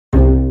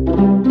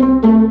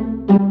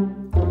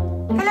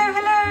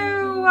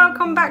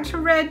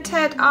Red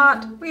Ted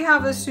art, we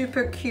have a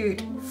super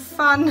cute,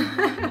 fun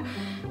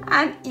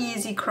and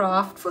easy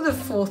craft for the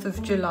 4th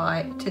of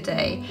July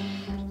today.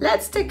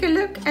 Let's take a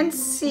look and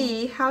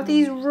see how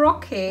these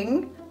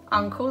rocking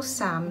Uncle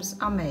Sam's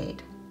are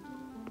made.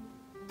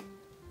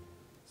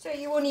 So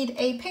you will need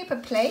a paper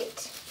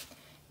plate.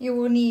 You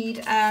will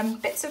need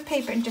bits of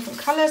paper in different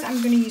colours.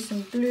 I'm going to use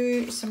some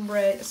blue, some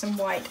red, some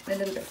white, and a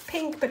little bit of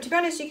pink. But to be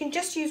honest, you can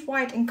just use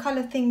white and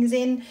colour things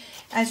in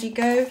as you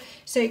go.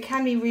 So it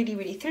can be really,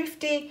 really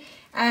thrifty.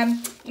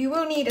 You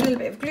will need a little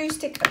bit of glue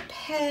stick, a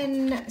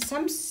pen,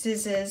 some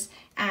scissors,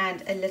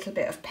 and a little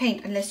bit of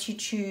paint, unless you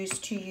choose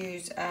to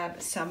use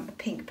some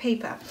pink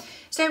paper.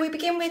 So we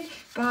begin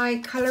by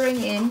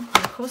colouring in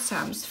Uncle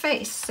Sam's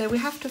face. So we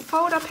have to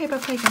fold our paper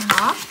plate in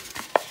half.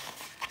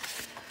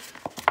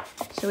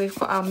 So we've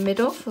got our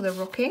middle for the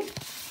rocking.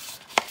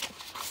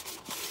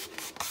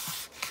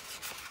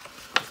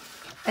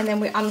 And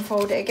then we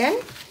unfold it again.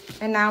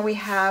 And now we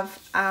have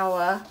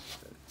our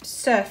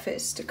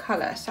surface to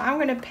colour. So I'm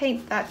going to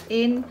paint that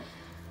in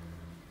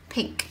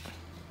pink.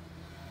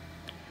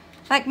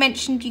 Like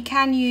mentioned, you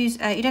can use,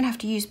 you don't have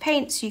to use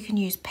paints, you can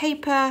use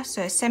paper,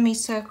 so a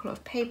semicircle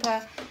of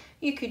paper.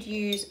 You could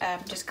use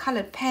just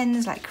coloured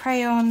pens like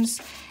crayons.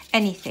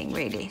 Anything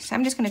really. So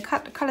I'm just going to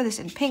colour this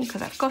in pink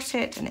because I've got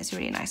it and it's a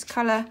really nice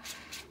colour.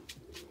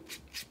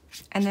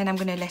 And then I'm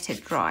going to let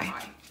it dry.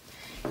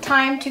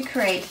 Time to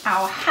create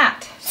our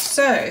hat.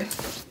 So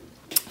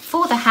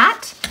for the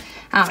hat,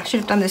 I should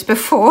have done this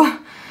before,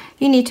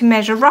 you need to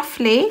measure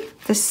roughly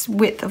the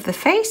width of the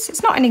face.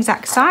 It's not an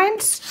exact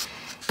science.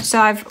 So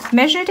I've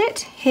measured it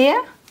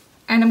here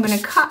and I'm going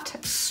to cut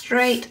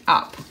straight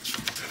up.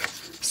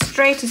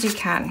 Straight as you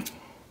can.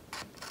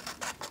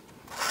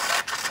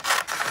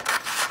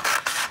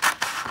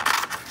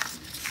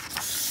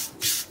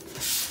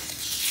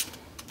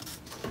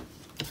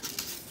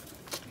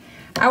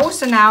 I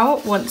also now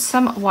want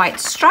some white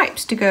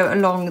stripes to go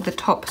along the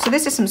top. So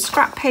this is some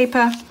scrap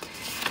paper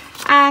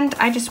and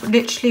I just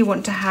literally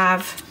want to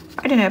have,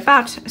 I don't know,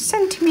 about a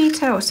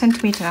centimetre or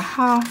centimetre and a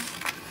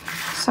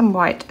half, some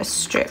white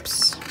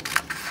strips.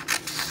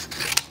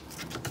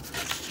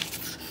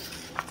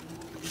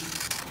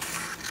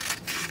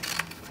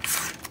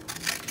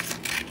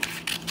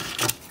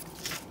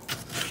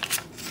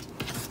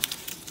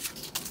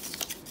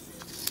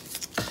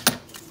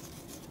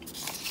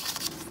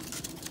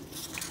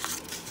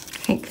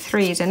 I think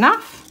 3 is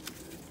enough.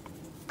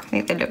 I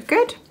think they look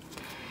good.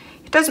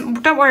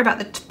 Don't worry about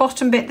the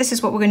bottom bit. This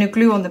is what we're going to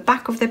glue on the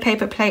back of the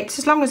paper plates.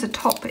 As long as the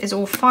top is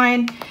all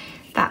fine,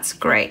 that's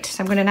great.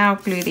 So I'm going to now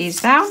glue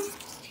these down.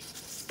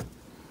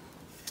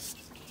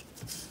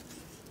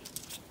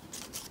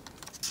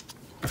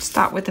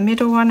 Start with the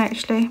middle one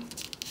actually.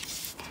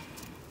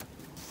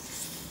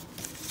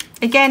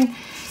 Again,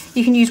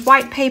 you can use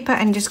white paper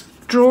and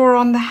just draw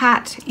on the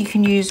hat. You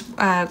can use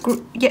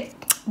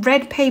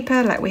red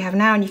paper like we have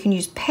now, and you can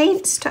use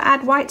paints to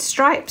add white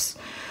stripes,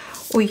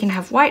 or you can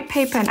have white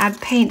paper and add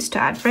paints to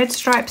add red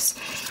stripes.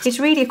 It's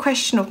really a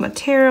question of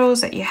materials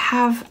that you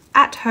have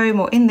at home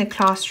or in the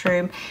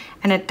classroom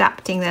and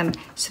adapting them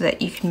so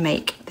that you can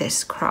make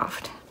this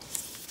craft.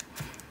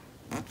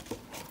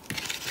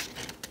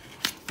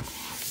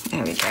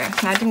 There we go.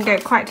 Now I didn't go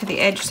quite to the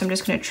edge, so I'm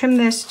just going to trim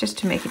this just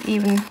to make it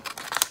even.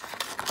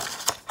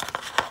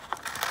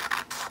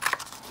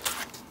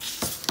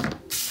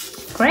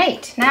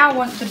 Great, now I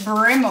want the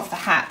brim of the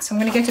hat. So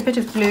I'm going to get a bit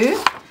of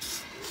glue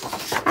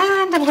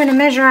and I'm going to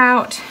measure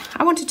out.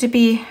 I want it to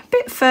be a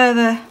bit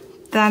further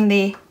than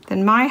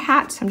my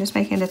hat. So I'm just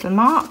making a little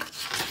mark.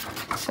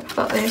 So I've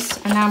got this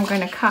and now I'm going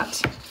to cut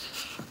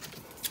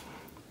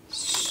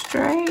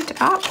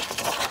straight up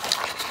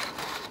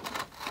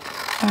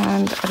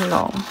and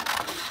along.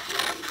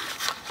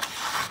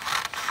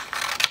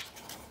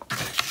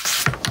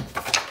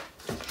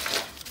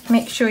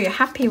 Make sure you're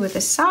happy with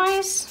the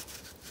size.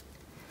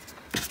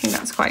 I think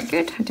that's quite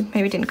good. I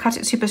maybe didn't cut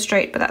it super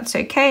straight, but that's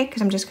okay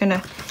because I'm just going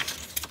to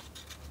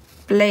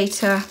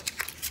later,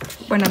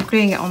 when I'm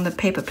gluing it on the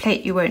paper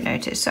plate, you won't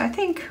notice. So I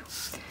think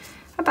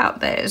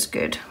about there is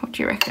good. What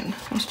do you reckon?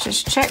 Let's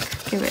just check,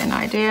 give it an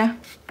idea.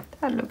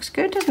 That looks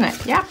good, doesn't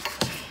it? Yeah.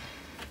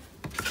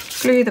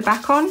 Glue the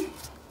back on.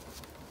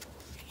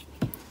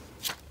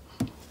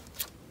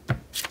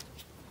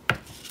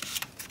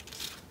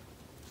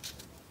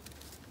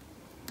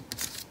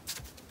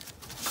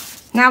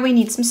 Now we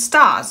need some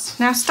stars.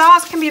 Now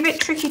stars can be a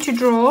bit tricky to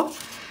draw.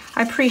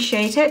 I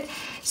appreciate it.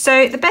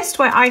 So the best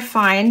way I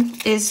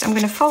find is I'm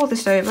going to fold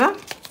this over. I'm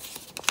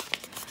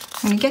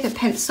going to get a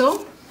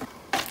pencil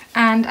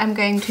and I'm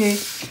going to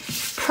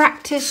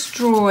practice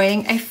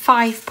drawing a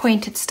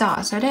 5-pointed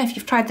star. So I don't know if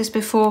you've tried this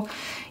before.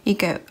 You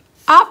go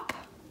up,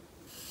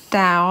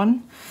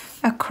 down,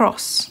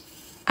 across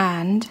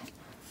and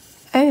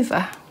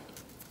over.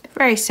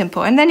 Very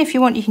simple. And then if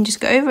you want, you can just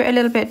go over it a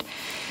little bit,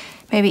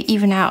 maybe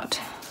even out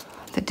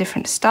the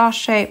different star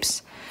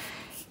shapes.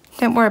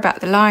 Don't worry about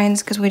the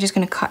lines because we're just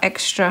going to cut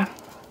extra.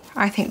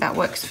 I think that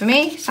works for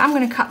me. So I'm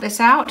going to cut this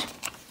out.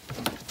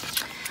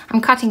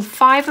 I'm cutting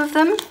 5 of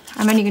them.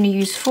 I'm only going to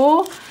use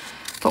 4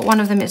 but one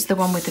of them is the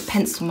one with the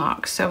pencil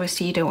marks, so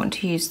obviously you don't want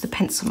to use the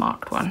pencil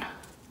marked one.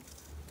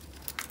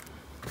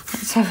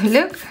 Let's have a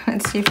look.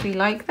 Let's see if we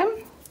like them.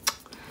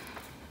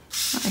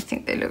 I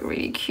think they look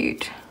really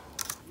cute.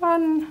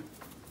 1,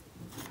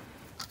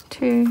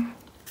 2,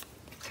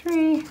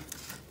 3,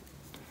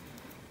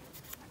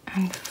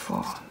 and 4.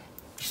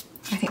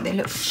 I think they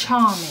look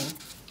charming.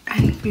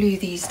 And glue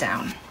these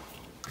down.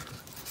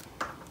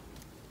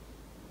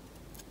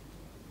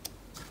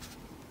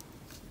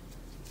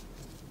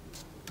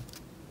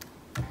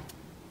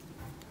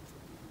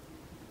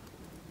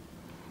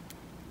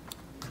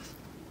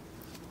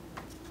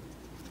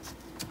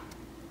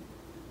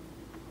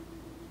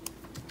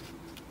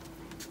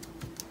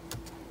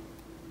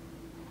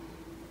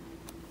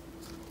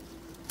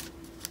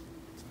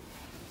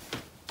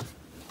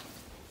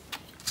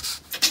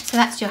 So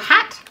that's your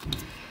hat.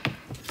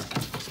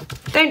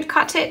 Don't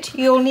cut it,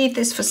 you'll need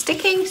this for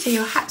sticking, so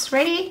your hat's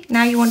ready.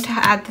 Now you want to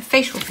add the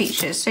facial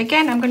features. So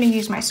again, I'm going to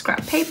use my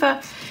scrap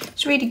paper.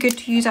 It's really good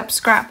to use up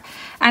scrap.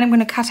 And I'm going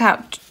to cut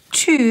out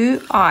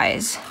 2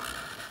 eyes.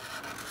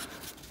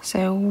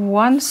 So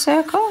 1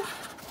 circle,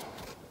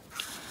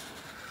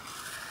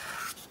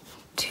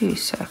 2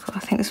 circle. I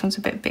think this one's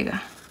a bit bigger.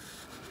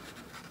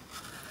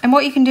 And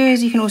what you can do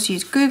is you can also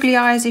use googly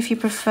eyes if you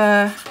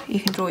prefer. You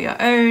can draw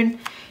your own.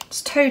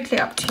 It's totally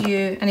up to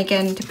you, and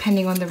again,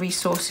 depending on the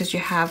resources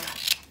you have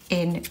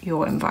in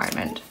your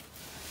environment.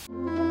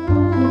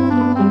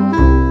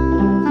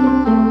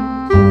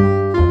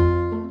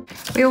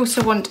 We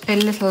also want a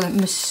little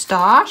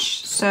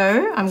moustache,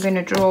 so I'm going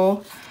to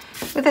draw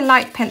with a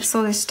light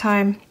pencil this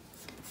time,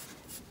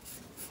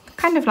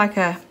 kind of like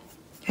a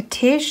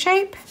tear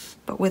shape,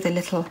 but with a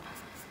little,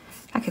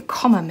 like a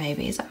comma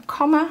maybe. Is that a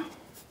comma?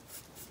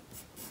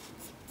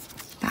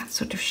 That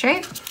sort of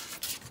shape.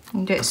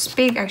 And do it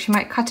big. Actually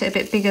might cut it a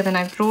bit bigger than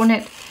I've drawn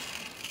it,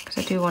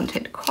 because I do want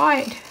it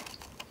quite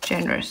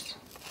generous.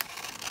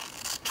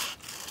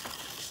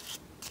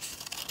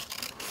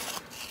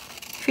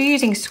 If you're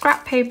using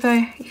scrap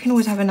paper, you can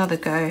always have another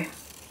go.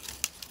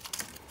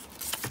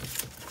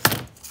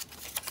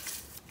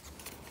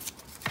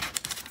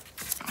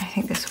 I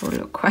think this will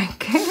look quite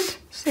good.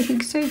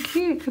 So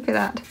cute, look at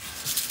that.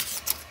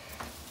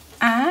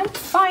 And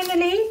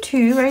finally,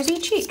 2 rosy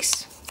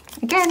cheeks.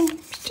 Again,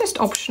 it's just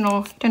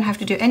optional, you don't have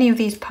to do any of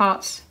these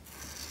parts.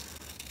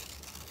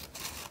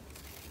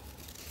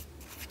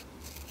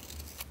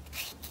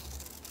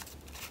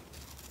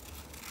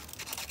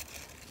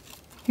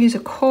 Use a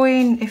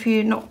coin if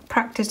you're not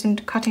practiced in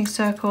cutting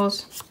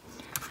circles.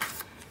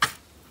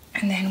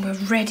 And then we're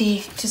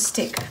ready to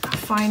stick our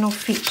final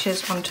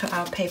features onto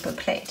our paper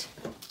plate.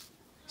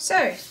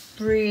 So,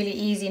 really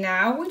easy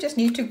now. We just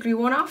need to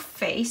glue on our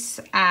face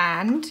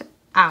and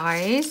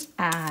eyes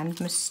and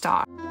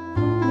moustache.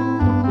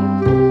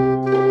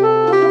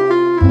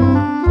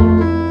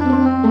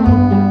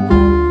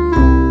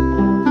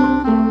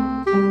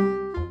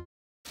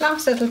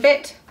 Last little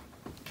bit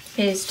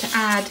is to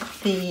add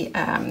the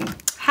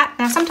hat.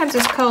 Now sometimes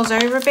this curls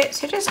over a bit,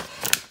 so just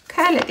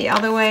curl it the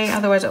other way,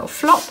 otherwise it'll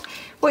flop.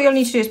 What you'll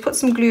need to do is put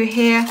some glue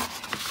here,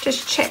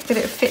 just check that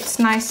it fits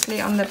nicely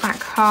on the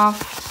back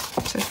half.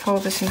 So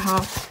fold this in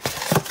half.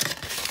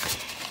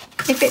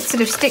 If it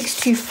sort of sticks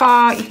too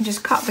far, you can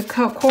just cut the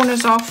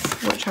corners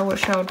off, which I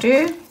shall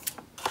do.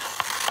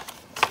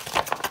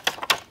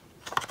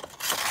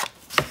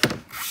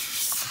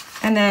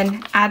 And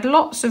then add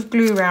lots of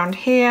glue around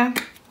here.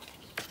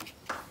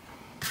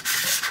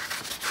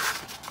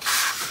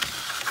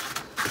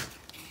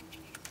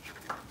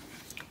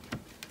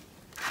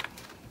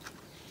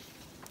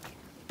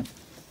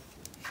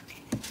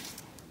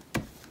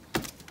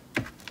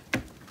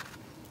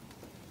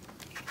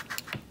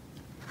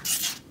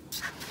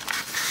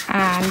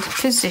 And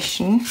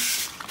position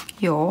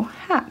your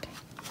hat.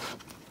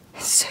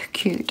 So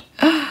cute.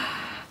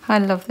 I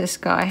love this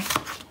guy.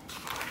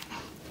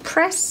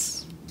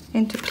 Press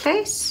into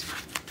place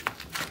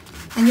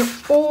and you're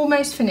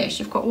almost finished.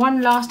 You've got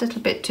one last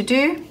little bit to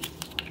do,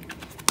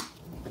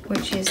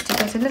 which is to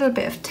get a little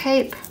bit of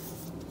tape.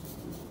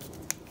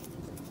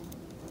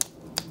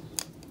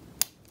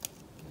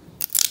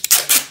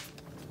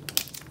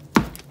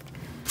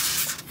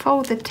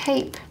 Fold the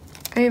tape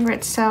over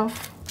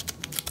itself.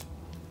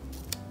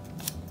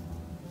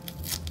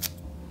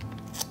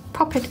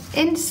 Pop it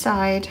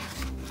inside,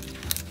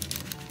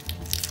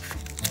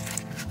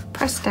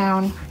 press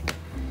down.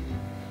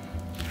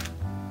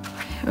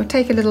 It'll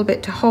take a little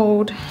bit to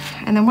hold,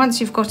 and then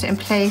once you've got it in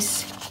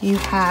place, you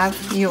have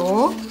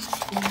your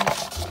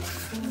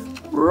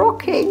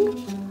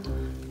rocking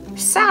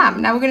Sam.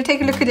 Now we're going to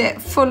take a look at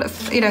it full,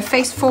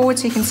 face forward,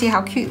 so you can see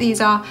how cute these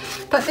are.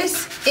 But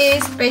this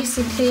is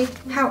basically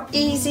how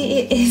easy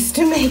it is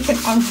to make an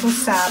Uncle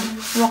Sam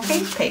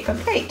rocking paper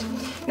plate.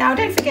 Now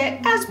don't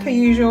forget, as per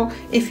usual,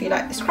 if you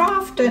like this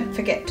craft, don't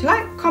forget to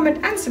like,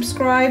 comment and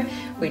subscribe.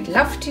 We'd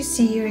love to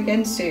see you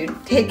again soon.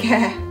 Take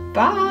care.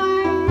 Bye.